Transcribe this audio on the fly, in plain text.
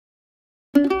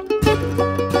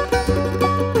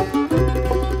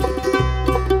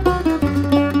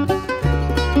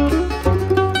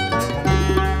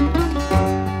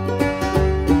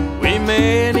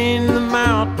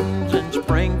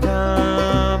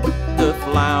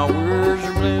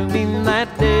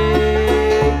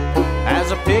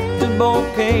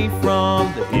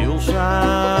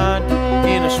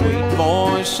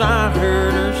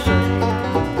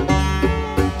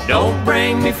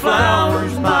me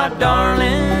flowers, my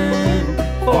darling,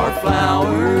 for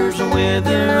flowers will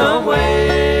wither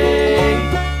away.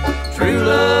 True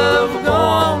love will go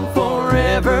on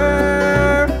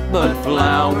forever, but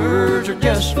flowers are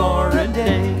just for a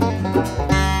day.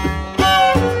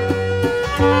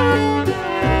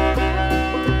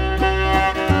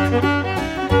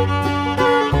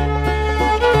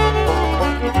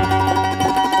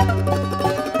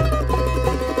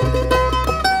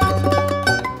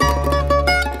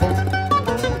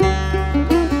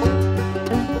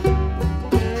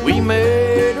 We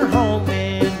made her home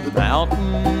in the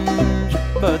mountains,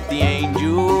 but the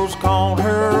angels called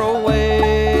her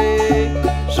away.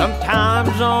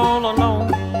 Sometimes all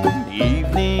alone in the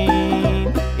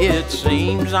evening, it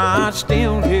seems I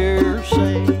still hear her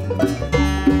say,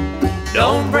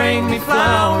 don't bring me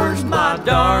flowers, my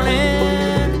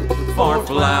darling, for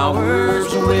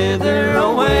flowers will wither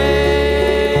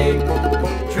away.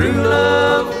 True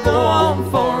love will go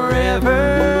on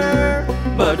forever,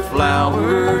 but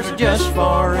flowers are just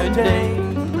for a day.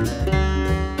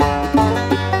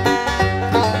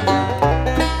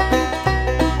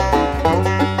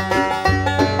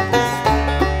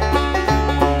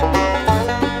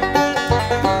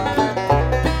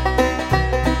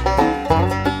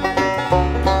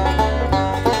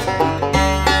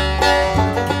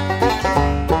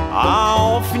 I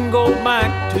often go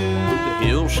back to the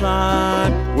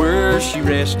hillside where she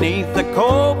rests neath the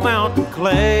cold mountain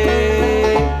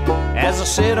clay. As I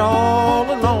sit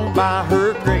all alone by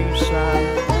her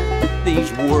graveside,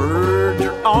 these words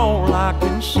are all I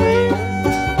can say.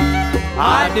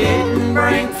 I didn't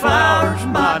bring flowers,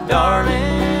 my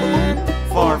darling,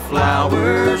 for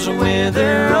flowers will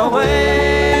wither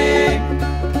away.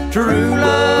 True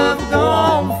love will go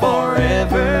on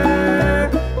forever,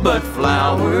 but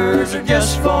flowers are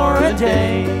just for a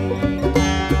day.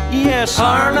 Yes,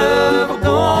 our love will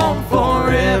go on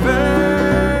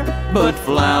forever, but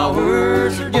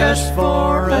flowers are just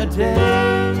for a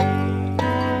day.